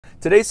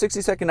Today's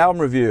 60-second album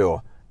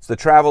review. It's the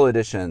travel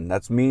edition.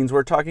 That means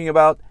we're talking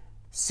about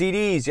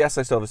CDs. Yes,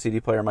 I still have a CD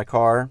player in my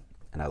car,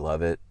 and I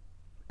love it.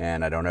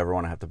 And I don't ever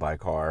want to have to buy a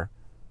car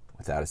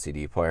without a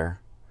CD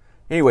player.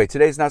 Anyway,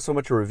 today's not so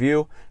much a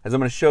review as I'm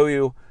going to show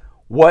you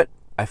what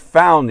I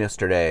found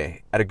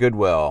yesterday at a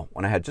Goodwill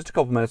when I had just a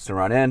couple minutes to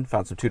run in.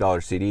 Found some $2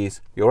 CDs.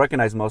 You'll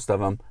recognize most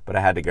of them, but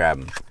I had to grab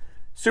them.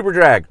 Super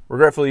Drag,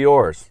 Regretfully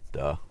Yours.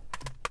 Duh.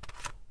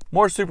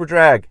 More Super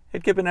Drag,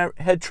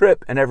 Head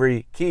Trip in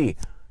Every Key.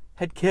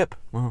 Head Kip.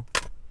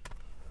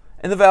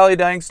 In the Valley of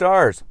Dying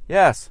Stars.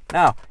 Yes.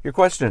 Now, your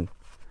question.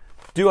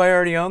 Do I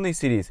already own these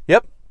CDs?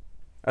 Yep.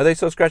 Are they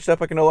so scratched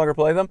up I can no longer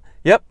play them?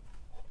 Yep.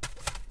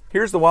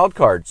 Here's the wild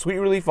card. Sweet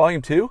Relief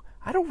Volume 2.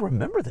 I don't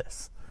remember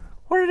this.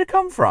 Where did it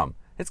come from?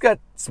 It's got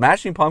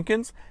Smashing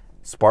Pumpkins,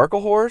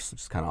 Sparkle Horse,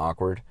 which is kind of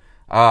awkward,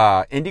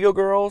 Indigo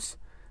Girls,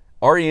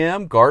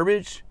 REM,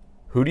 Garbage,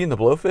 Hootie and the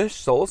Blowfish,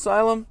 Soul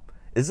Asylum.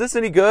 Is this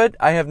any good?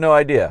 I have no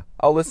idea.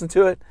 I'll listen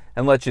to it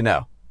and let you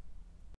know.